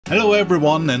Hello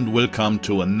everyone and welcome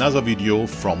to another video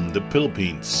from the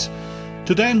Philippines.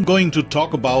 Today I'm going to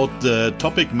talk about the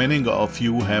topic many of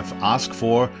you have asked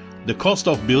for, the cost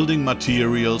of building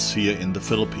materials here in the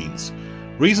Philippines.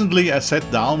 Recently I sat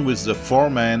down with the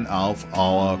foreman of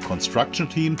our construction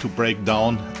team to break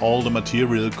down all the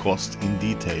material costs in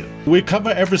detail. We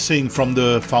cover everything from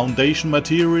the foundation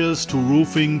materials to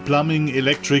roofing, plumbing,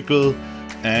 electrical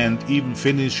and even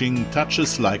finishing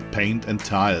touches like paint and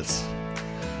tiles.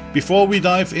 Before we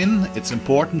dive in, it's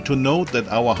important to note that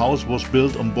our house was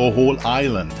built on Bohol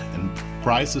Island and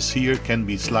prices here can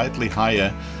be slightly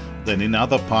higher than in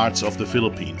other parts of the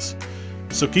Philippines.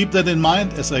 So keep that in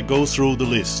mind as I go through the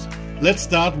list. Let's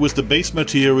start with the base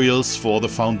materials for the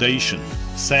foundation.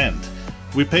 Sand.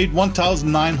 We paid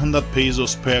 1,900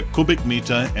 pesos per cubic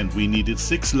meter and we needed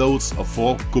 6 loads of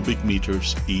 4 cubic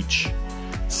meters each.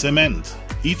 Cement.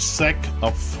 Each sack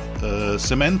of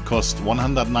cement cost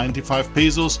 195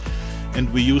 pesos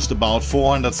and we used about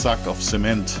 400 sacks of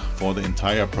cement for the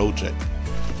entire project.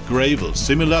 Gravel.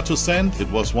 Similar to sand, it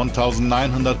was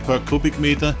 1,900 per cubic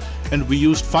meter and we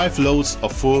used 5 loads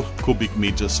of 4 cubic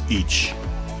meters each.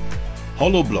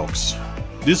 Hollow blocks.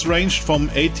 This ranged from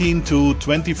 18 to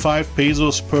 25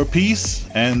 pesos per piece,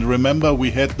 and remember we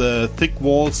had the thick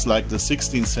walls like the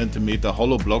 16 centimeter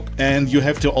hollow block, and you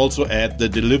have to also add the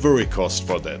delivery cost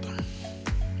for that.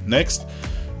 Next,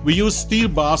 we used steel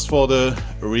bars for the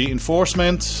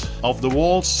reinforcement of the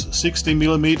walls.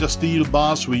 60mm steel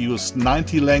bars, we used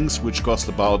 90 lengths, which cost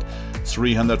about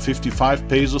 355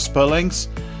 pesos per length.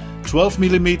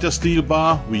 12mm steel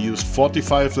bar, we used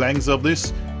 45 lengths of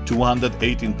this,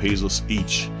 218 pesos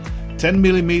each.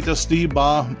 10mm steel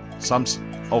bar, some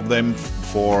of them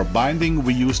for binding,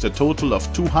 we used a total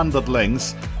of 200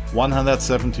 lengths,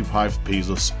 175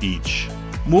 pesos each.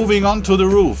 Moving on to the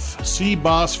roof.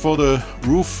 C-bars for the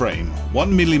roof frame.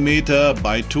 1mm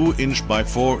by 2 inch by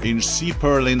 4 inch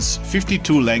C-purlins,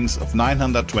 52 lengths of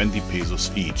 920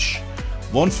 pesos each.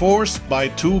 1/4 by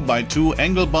 2 by 2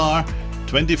 angle bar,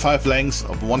 25 lengths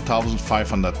of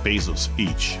 1,500 pesos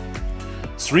each.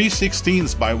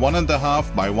 3/16 by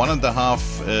 1.5 by 1.5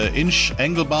 inch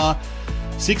angle bar,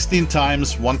 16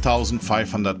 times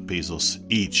 1,500 pesos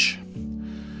each.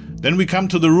 Then we come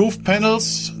to the roof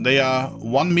panels. They are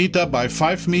 1 meter by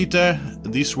 5 meter.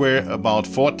 These were about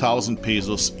 4,000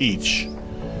 pesos each.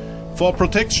 For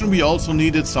protection we also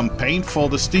needed some paint for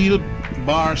the steel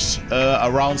bars.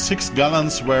 Around 6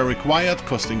 gallons were required,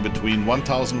 costing between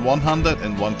 1,100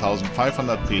 and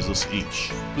 1,500 pesos each.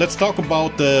 Let's talk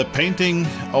about the painting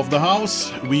of the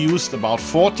house. We used about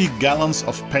 40 gallons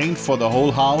of paint for the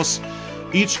whole house,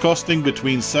 each costing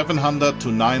between 700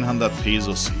 to 900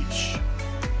 pesos each.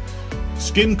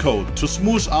 Skim coat. To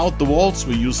smooth out the walls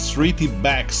we used 3D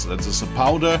bags, that is a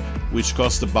powder, which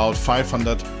cost about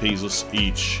 500 pesos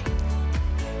each.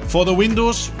 For the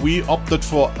windows we opted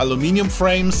for aluminium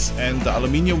frames, and the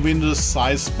aluminium windows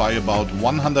sized by about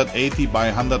 180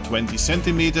 by 120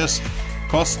 centimeters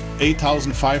cost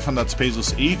 8,500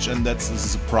 pesos each, and that's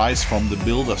the price from the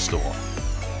builder store.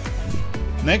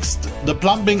 Next, the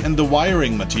plumbing and the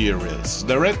wiring materials.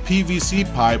 The red PVC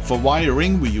pipe for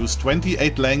wiring, we used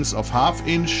 28 lengths of 1/2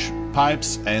 inch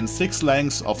pipes and 6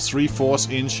 lengths of 3/4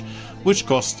 inch, which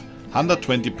cost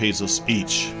 120 pesos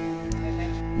each.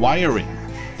 Wiring.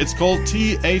 It's called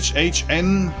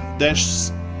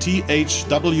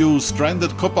THHN-THW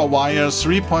stranded copper wire,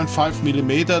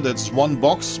 3.5mm, that's one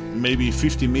box, maybe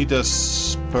 50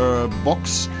 meters per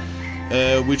box,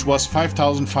 which was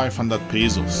 5,500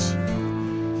 pesos,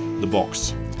 the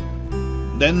box.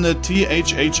 Then the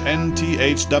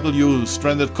THHN-THW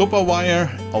stranded copper wire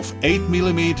of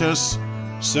 8mm,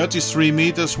 33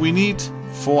 meters we need,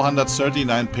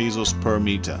 439 pesos per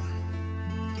meter.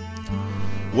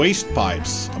 Waste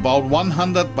pipes, about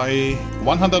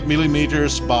 100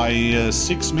 millimeters by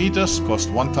 6 meters, cost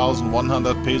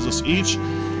 1,100 pesos each,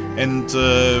 and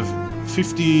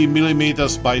 50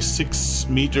 millimeters by 6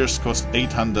 meters cost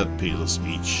 800 pesos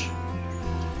each.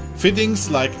 Fittings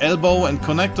like elbow and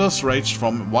connectors ranged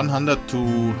from 100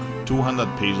 to 200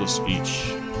 pesos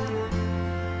each.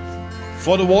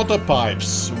 For the water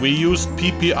pipes we used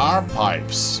PPR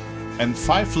pipes and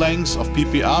 5 lengths of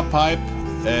PPR pipe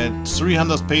at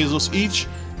 300 pesos each,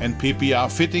 and PPR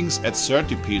fittings at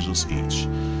 30 pesos each.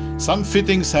 Some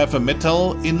fittings have a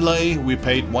metal inlay, we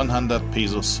paid 100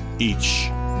 pesos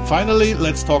each. Finally,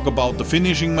 let's talk about the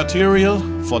finishing material.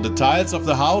 For the tiles of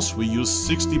the house we used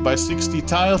 60 by 60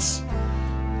 tiles,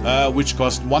 which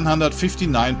cost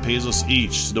 159 pesos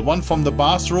each. The one from the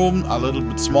bathroom a little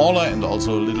bit smaller and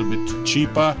also a little bit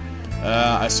cheaper.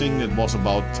 I think it was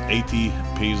about 80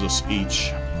 pesos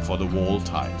each. for the wall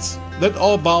tiles. That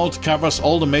about covers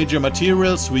all the major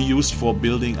materials we used for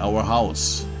building our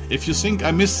house. If you think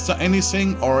I missed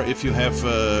anything, or if you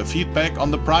have feedback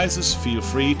on the prices, feel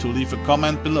free to leave a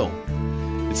comment below.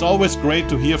 It's always great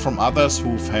to hear from others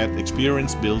who've had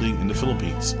experience building in the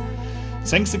Philippines.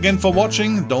 Thanks again for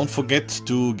watching. Don't forget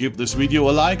to give this video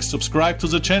a like, subscribe to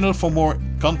the channel for more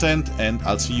content, and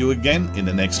I'll see you again in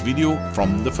the next video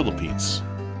from the Philippines.